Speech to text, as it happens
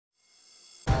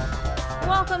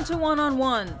Welcome to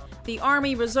One-on-One. The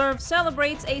Army Reserve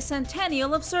celebrates a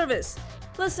centennial of service.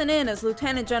 Listen in as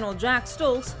Lieutenant General Jack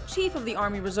Stultz, Chief of the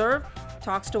Army Reserve,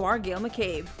 talks to our Gail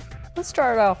McCabe. Let's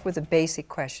start off with a basic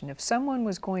question. If someone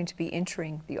was going to be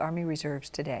entering the Army Reserves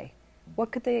today,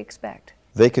 what could they expect?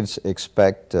 They could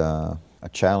expect a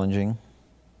challenging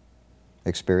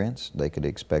experience. They could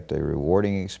expect a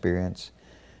rewarding experience.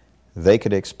 They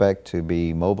could expect to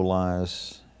be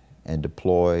mobilized and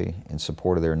deploy in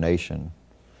support of their nation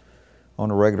on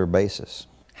a regular basis.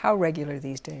 How regular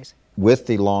these days? With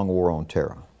the long war on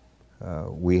terror,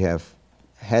 we have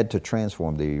had to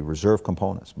transform the reserve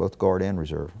components, both Guard and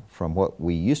Reserve, from what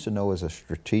we used to know as a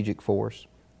strategic force.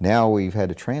 Now we've had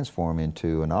to transform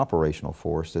into an operational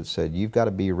force that said you've got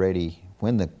to be ready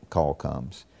when the call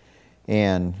comes,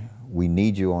 and we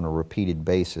need you on a repeated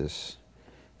basis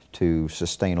to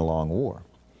sustain a long war.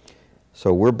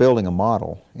 So we're building a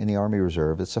model in the Army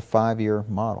Reserve. It's a 5-year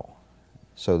model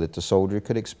so that the soldier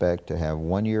could expect to have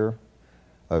 1 year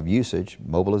of usage,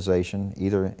 mobilization,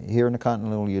 either here in the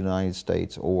continental United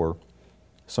States or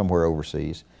somewhere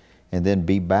overseas, and then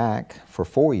be back for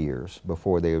 4 years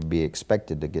before they would be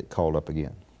expected to get called up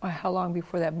again. How long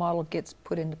before that model gets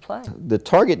put into play? The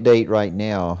target date right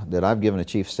now that I've given the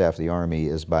Chief of Staff of the Army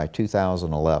is by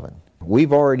 2011.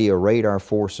 We've already arrayed our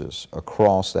forces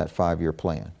across that 5-year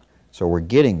plan. So we're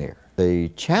getting there. The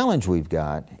challenge we've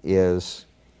got is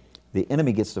the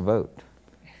enemy gets to vote.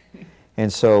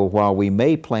 And so while we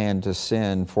may plan to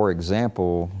send, for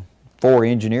example, 4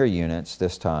 engineer units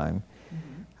this time,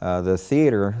 the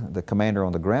theater, the commander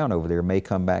on the ground over there may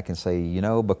come back and say, you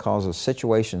know, because of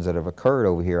situations that have occurred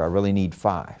over here, I really need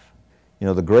 5. You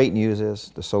know, the great news is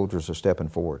the soldiers are stepping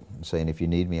forward and saying, if you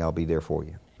need me, I'll be there for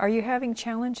you. Are you having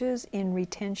challenges in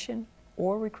retention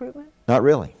or recruitment? Not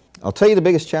really. I'll tell you the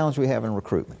biggest challenge we have in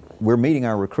recruitment. We're meeting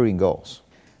our recruiting goals.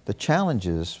 The challenge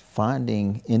is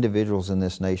finding individuals in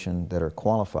this nation that are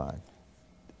qualified.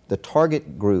 The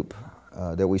target group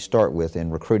that we start with in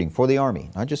recruiting for the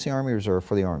Army, not just the Army Reserve,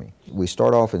 for the Army. We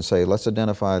start off and say, let's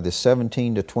identify the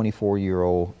 17 to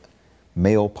 24-year-old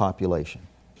male population.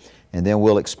 And then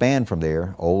we'll expand from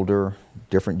there, older,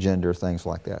 different gender, things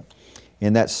like that.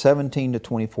 In that 17 to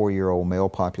 24-year-old male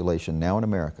population now in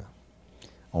America,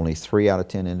 only 3 out of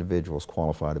 10 individuals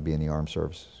qualify to be in the armed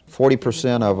services.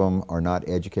 40% of them are not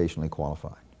educationally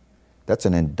qualified. That's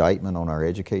an indictment on our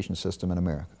education system in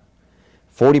America.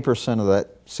 40% of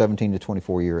that 17 to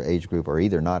 24-year age group are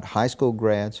either not high school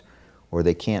grads or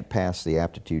they can't pass the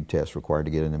aptitude test required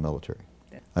to get in the military.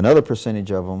 Another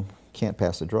percentage of them can't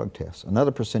pass the drug test.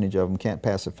 Another percentage of them can't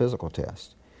pass a physical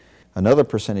test. Another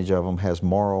percentage of them has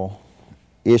moral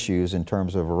issues in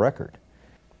terms of a record.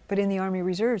 But in the Army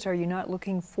Reserves, are you not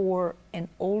looking for an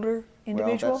older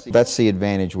individual? Well, that's the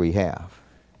advantage we have.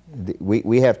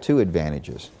 We have 2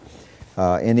 advantages.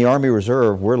 In the Army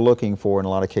Reserve, we're looking for, in a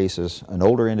lot of cases, an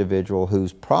older individual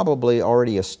who's probably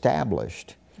already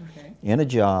established in a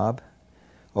job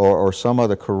or some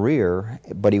other career,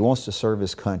 but he wants to serve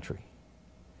his country.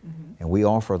 And we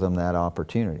offer them that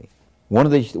opportunity. One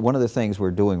of the things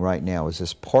we're doing right now is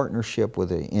this partnership with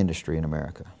the industry in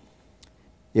America.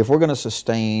 If we're going to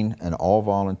sustain an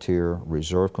all-volunteer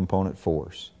reserve component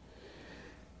force,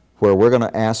 where we're going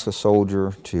to ask a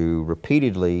soldier to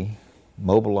repeatedly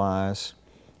mobilize,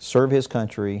 serve his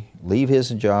country, leave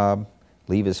his job,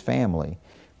 leave his family,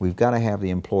 we've got to have the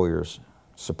employers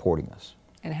supporting us.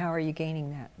 And how are you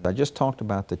gaining that? I just talked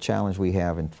about the challenge we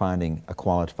have in finding a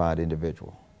qualified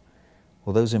individual.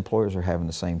 Well, those employers are having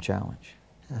the same challenge.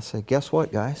 And I say, guess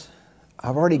what, guys?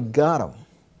 I've already got them.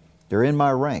 They're in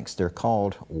my ranks. They're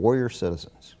called warrior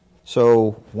citizens.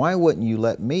 So why wouldn't you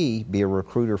let me be a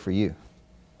recruiter for you?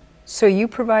 So you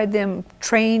provide them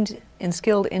trained and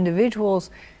skilled individuals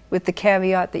with the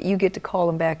caveat that you get to call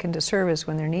them back into service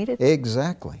when they're needed?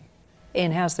 Exactly.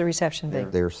 And how's the reception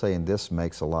been? They're saying this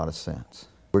makes a lot of sense.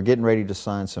 We're getting ready to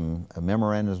sign some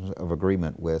memorandums of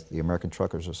agreement with the American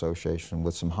Truckers Association,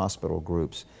 with some hospital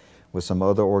groups, with some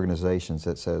other organizations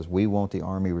that says we want the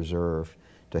Army Reserve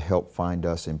to help find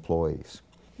us employees.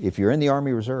 If you're in the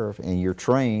Army Reserve and you're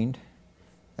trained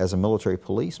as a military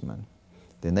policeman,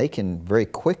 then they can very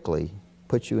quickly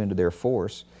put you into their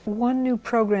force. One new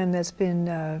program that's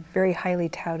been very highly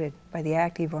touted by the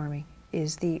active Army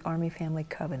is the Army Family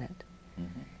Covenant.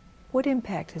 What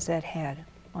impact has that had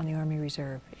on the Army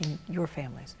Reserve in your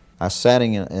families? I sat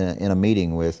in a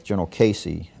meeting with General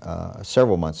Casey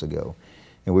several months ago,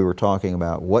 and we were talking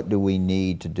about what do we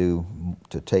need to do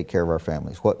to take care of our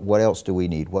families. What else do we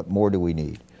need? What more do we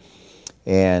need?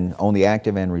 And on the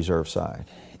active and reserve side.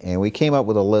 And we came up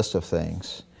with a list of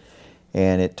things,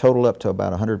 and it totaled up to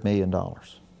about $100 million.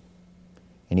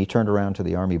 And he turned around to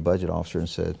the Army budget officer and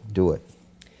said, "Do it."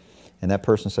 And that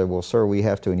person said, "Well, sir, we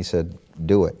have to." And he said,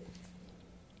 "Do it.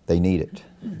 They need it."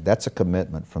 That's a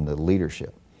commitment from the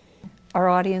leadership. Our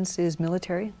audience is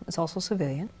military, it's also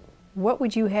civilian. What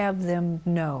would you have them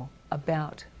know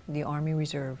about the Army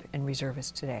Reserve and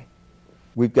reservists today?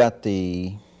 We've got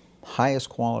the highest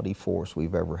quality force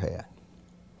we've ever had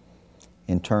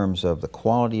in terms of the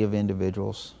quality of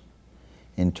individuals,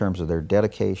 in terms of their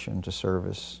dedication to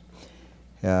service.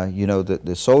 You know,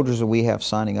 the soldiers that we have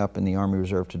signing up in the Army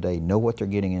Reserve today know what they're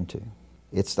getting into.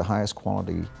 It's the highest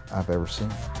quality I've ever seen.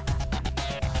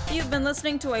 You've been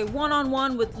listening to a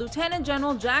one-on-one with Lieutenant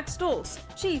General Jack Stultz,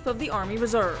 Chief of the Army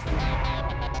Reserve.